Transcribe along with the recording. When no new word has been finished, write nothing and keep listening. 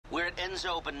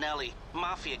Enzo Benelli,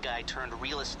 mafia guy turned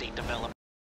real estate developer.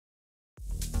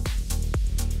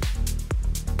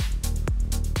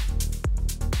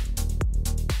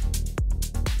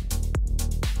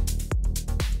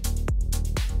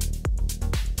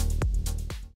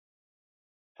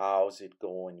 How's it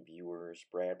going, viewers?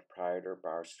 Brad, proprietor,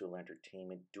 Barstool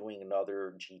Entertainment, doing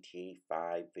another GTA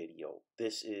 5 video.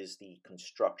 This is the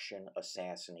construction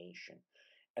assassination.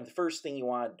 And the first thing you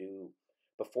want to do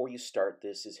before you start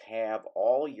this is have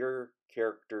all your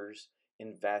characters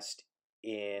invest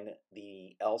in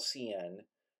the LCN,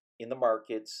 in the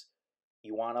markets.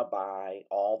 You want to buy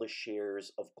all the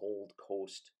shares of Gold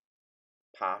Coast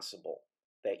possible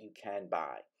that you can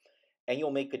buy. And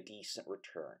you'll make a decent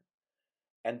return.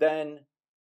 And then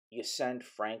you send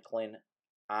Franklin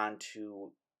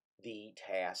onto the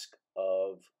task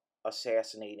of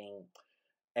assassinating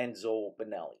Enzo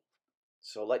Benelli.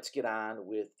 So let's get on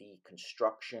with the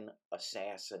construction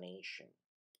assassination.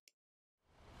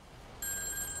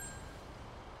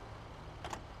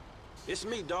 It's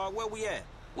me, dog. Where we at?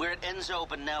 We're at Enzo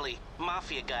Benelli,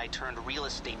 mafia guy turned real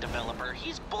estate developer.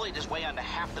 He's bullied his way onto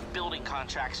half the building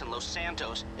contracts in Los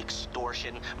Santos.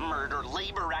 Extortion, murder,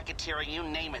 labor racketeering, you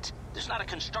name it. There's not a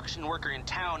construction worker in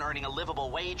town earning a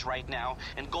livable wage right now,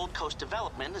 and Gold Coast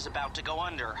Development is about to go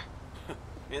under.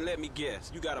 And let me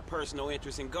guess, you got a personal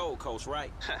interest in Gold Coast,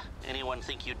 right? Anyone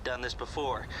think you'd done this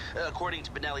before? According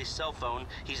to Benelli's cell phone,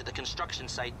 he's at the construction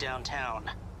site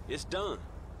downtown. It's done.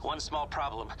 One small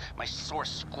problem. My source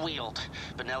squealed.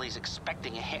 Benelli's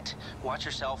expecting a hit. Watch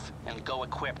yourself and go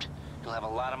equipped. You'll have a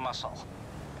lot of muscle.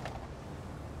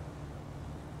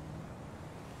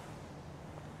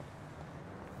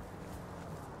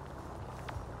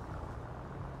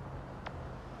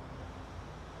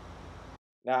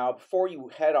 Now, before you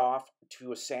head off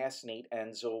to assassinate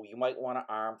Enzo, you might want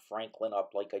to arm Franklin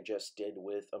up like I just did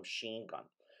with a machine gun.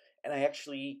 And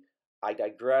I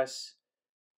digress.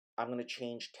 I'm going to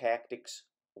change tactics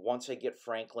once I get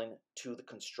Franklin to the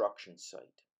construction site.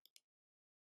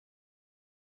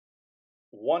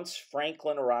 Once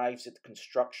Franklin arrives at the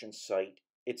construction site,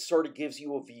 it sort of gives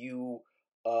you a view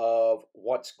of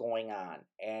what's going on.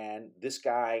 And this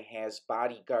guy has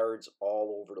bodyguards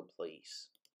all over the place.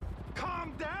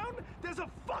 Calm down? There's a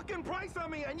fucking price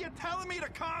on me and you're telling me to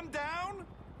calm down?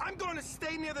 I'm going to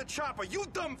stay near the chopper. You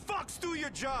dumb fucks do your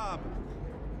job.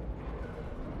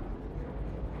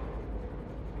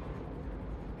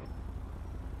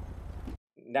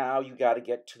 Now you got to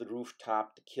get to the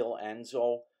rooftop to kill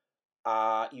Enzo.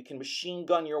 You can machine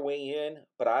gun your way in,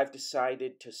 but I've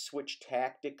decided to switch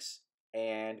tactics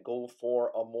and go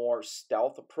for a more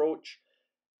stealth approach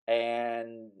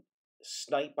and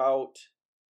snipe out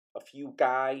a few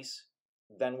guys,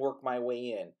 then work my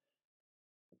way in.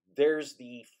 There's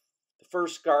the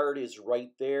first guard is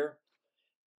right there.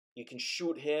 You can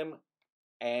shoot him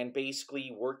and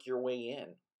basically work your way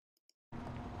in.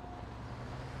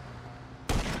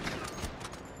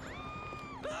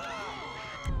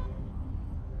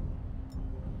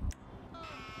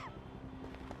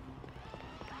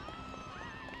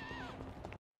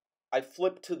 I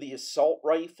flip to the assault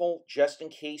rifle just in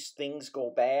case things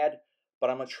go bad, but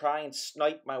I'm going to try and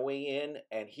snipe my way in,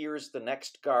 and here's the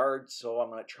next guard, so I'm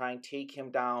going to try and take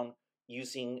him down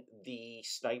using the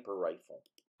sniper rifle.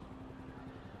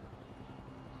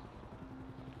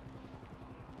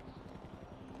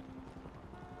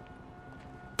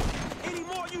 Any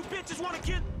more you bitches want to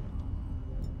get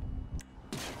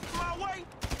my way?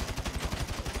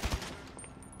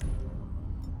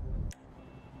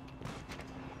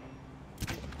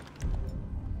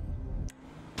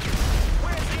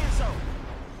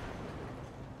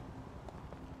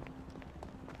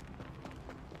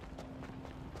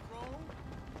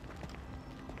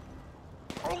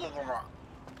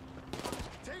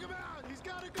 Take him out! He's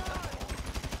got a gun!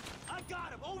 I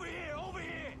got him! Over here! Over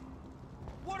here!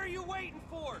 What are you waiting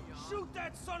for? Shoot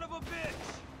that son of a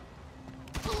bitch!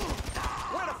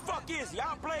 Where the fuck is he?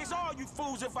 I'll blaze all you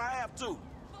fools if I have to!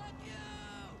 Fuck you!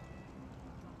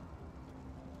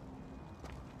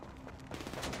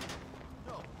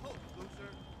 No, hold, loser.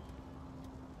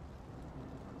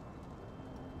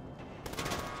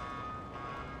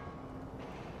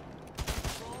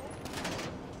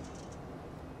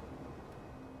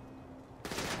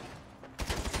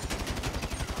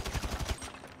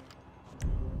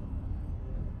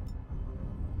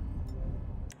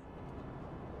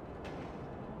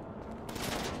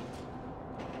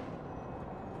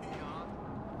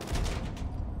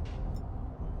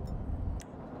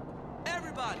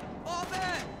 Everybody,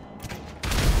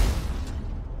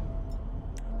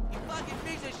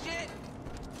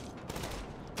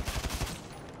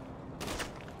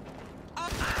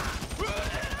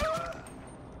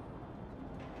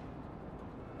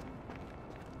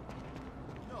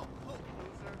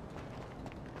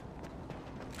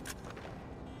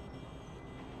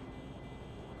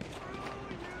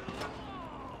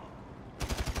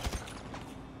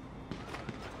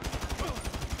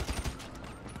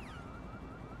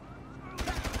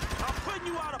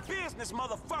 witness,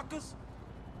 motherfuckers!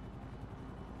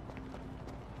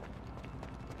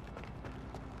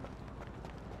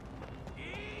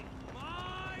 Eat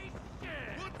my shit!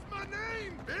 What's my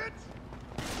name, bitch?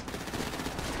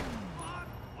 Fuck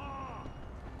off!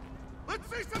 Let's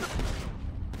see some...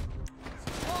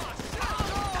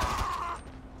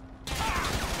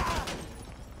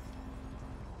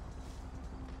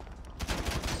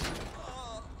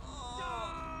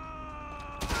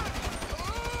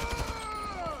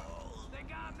 They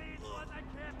got me, so I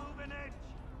can't move an inch!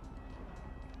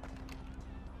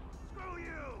 Screw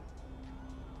you!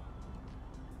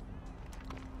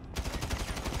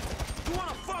 You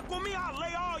wanna fuck with me? I'll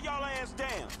lay all y'all ass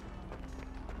down!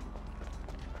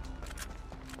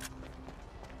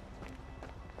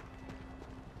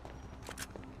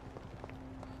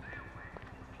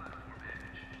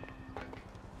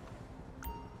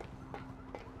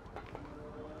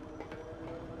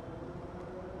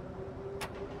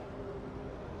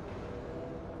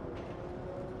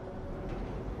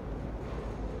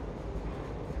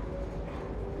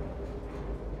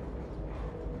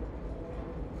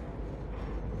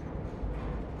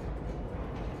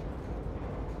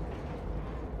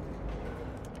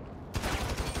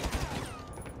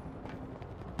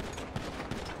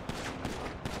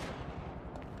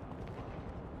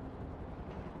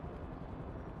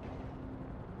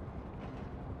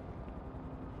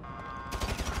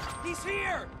 He's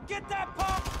here! Get that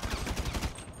pump!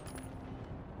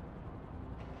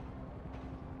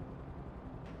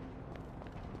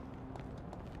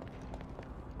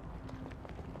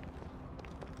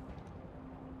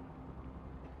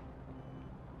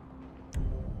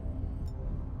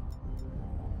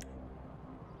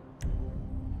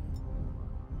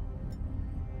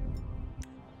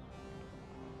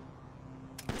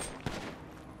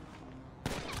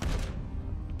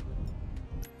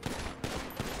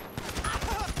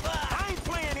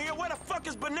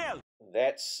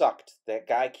 That sucked. That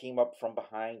guy came up from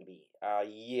behind me.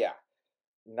 Yeah.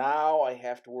 Now I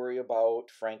have to worry about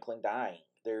Franklin dying.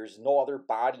 There's no other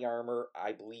body armor,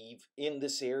 I believe, in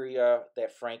this area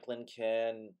that Franklin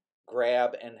can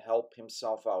grab and help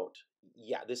himself out.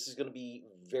 Yeah, this is going to be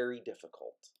very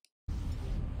difficult.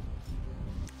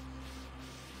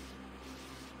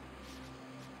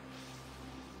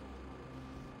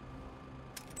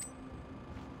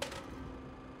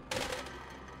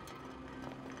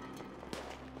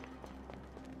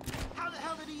 How the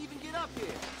hell did he even get up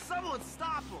here? Someone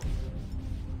stop him!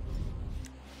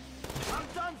 I'm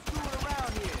done screwing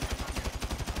around here!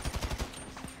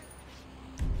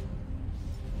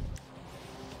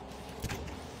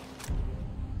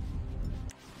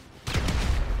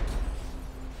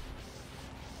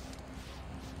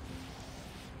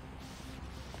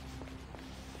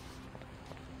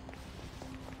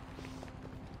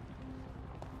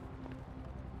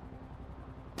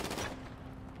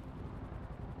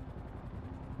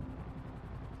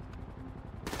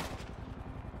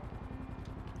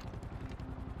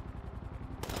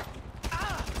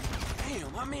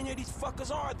 Damn, how many of these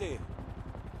fuckers are there?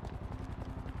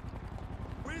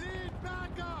 We need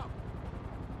backup!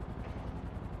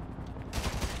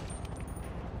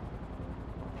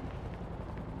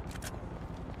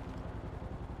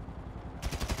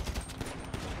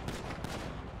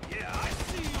 Yeah, I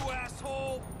see you,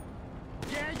 asshole!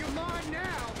 Yeah, you're mine now!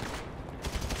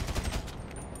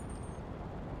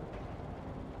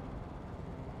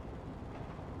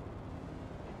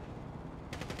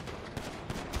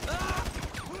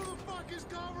 Who the fuck is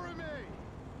covering me?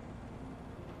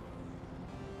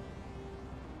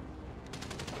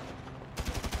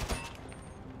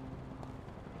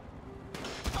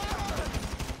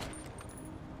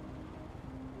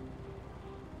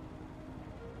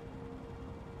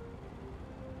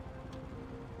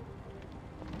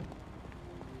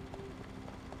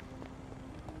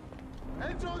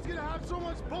 Enzo's gonna have so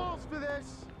much balls for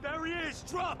this! There he is,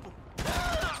 drop him!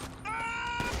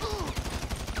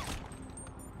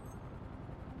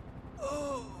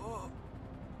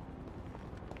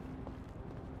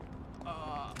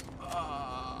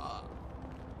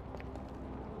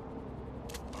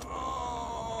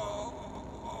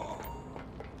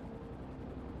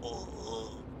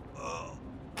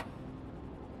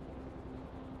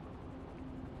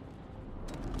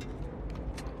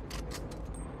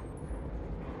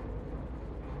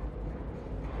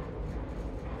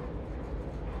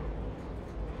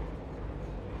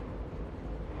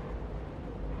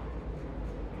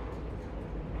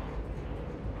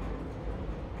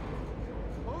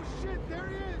 Oh shit, there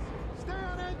he is! Stay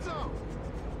on Enzo!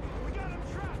 We got him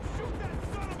trapped! Shoot that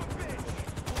son of a bitch!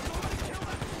 Somebody kill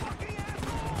that fucking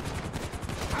asshole!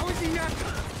 How is he not...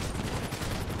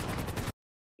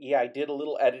 Yeah, I did a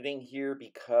little editing here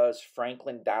because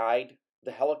Franklin died.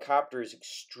 The helicopter is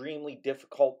extremely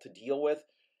difficult to deal with.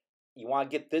 You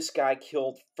want to get this guy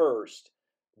killed first,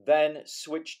 then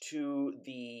switch to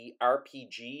the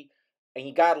RPG, and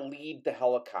you got to lead the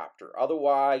helicopter.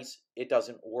 Otherwise, it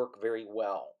doesn't work very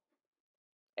well,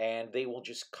 and they will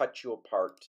just cut you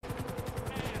apart.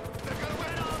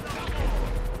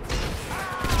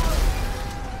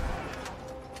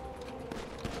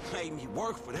 Made me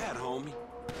work for that, homie.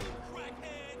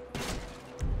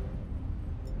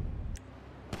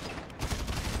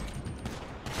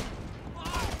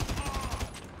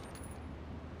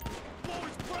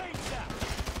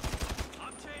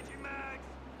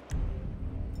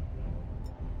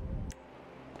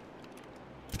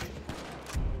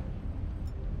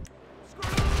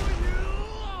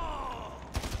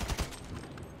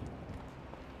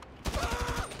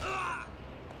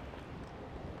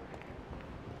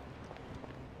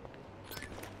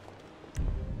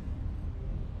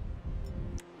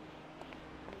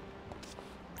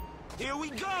 Here we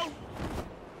go!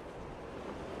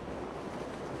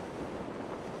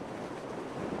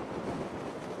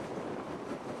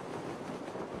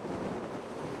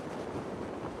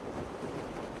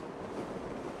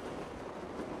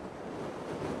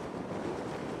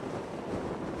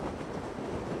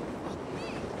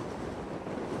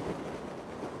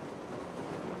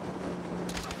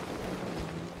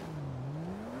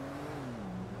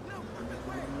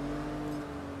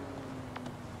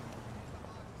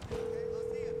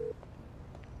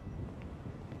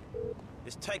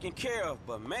 It's taken care of,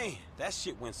 but man, that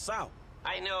shit went south.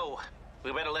 I know.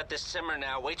 We better let this simmer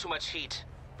now. Way too much heat.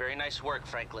 Very nice work,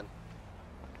 Franklin.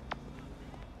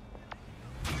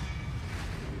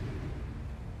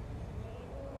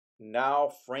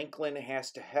 Now Franklin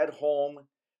has to head home,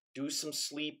 do some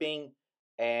sleeping,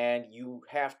 and you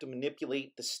have to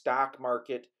manipulate the stock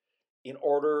market in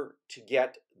order to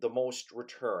get the most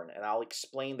return. And I'll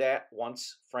explain that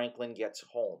once Franklin gets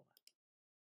home.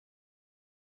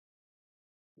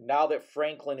 Now that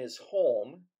Franklin is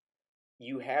home,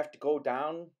 you have to go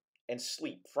down and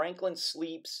sleep. Franklin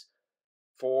sleeps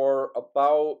for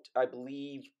about, I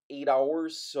believe, 8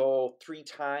 hours, so 3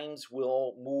 times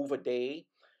will move a day.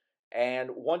 And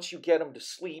once you get him to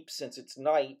sleep, since it's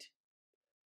night,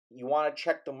 you want to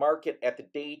check the market at the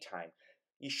daytime.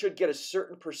 You should get a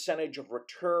certain percentage of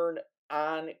return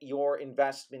on your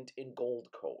investment in Gold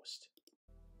Coast.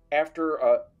 After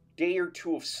a day or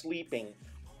 2 of sleeping,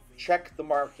 check the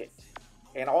market.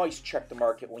 And always check the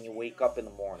market when you wake up in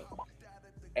the morning.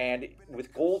 And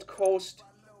with Gold Coast,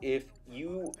 if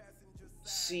you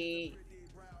see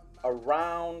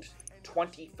around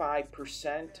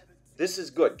 25%, this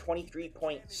is good,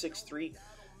 23.63,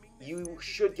 you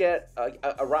should get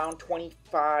around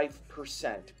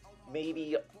 25%,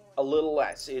 maybe a little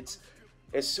less. It's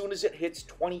as soon as it hits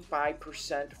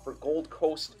 25% for Gold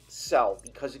Coast, sell,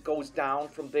 because it goes down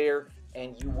from there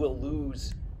and you will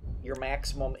lose your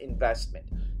maximum investment.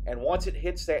 And once it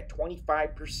hits that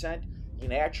 25%, you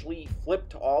can actually flip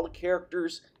to all the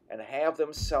characters and have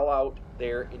them sell out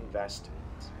their investment.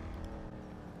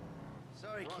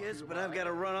 Sorry, kids, but I've got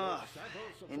to run off.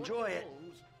 Enjoy it.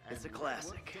 It's a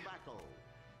classic.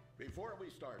 Before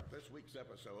we start this week's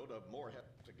episode of Moorhead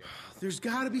Together, There's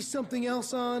got to be something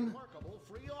else on. remarkable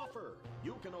free offer.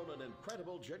 You can own an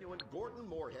incredible, genuine Gordon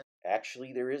Moorhead.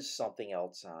 Actually, there is something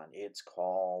else on. It's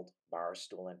called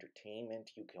Barstool Entertainment.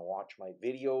 You can watch my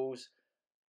videos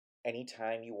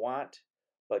anytime you want,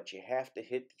 but you have to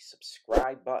hit the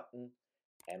subscribe button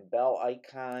and bell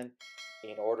icon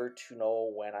in order to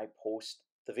know when I post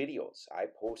the videos. I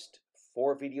post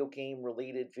 4 video game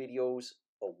related videos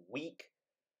a week,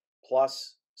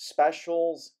 plus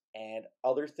specials and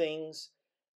other things.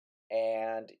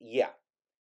 And yeah,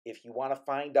 if you want to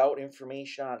find out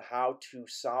information on how to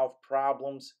solve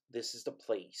problems, this is the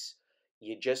place.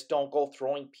 You just don't go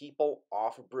throwing people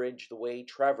off a bridge the way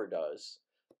Trevor does,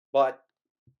 but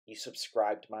you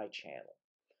subscribe to my channel.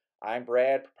 I'm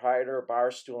Brad, proprietor of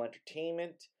Barstool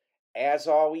Entertainment. As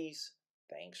always,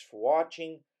 thanks for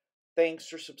watching, thanks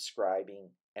for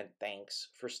subscribing, and thanks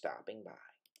for stopping by.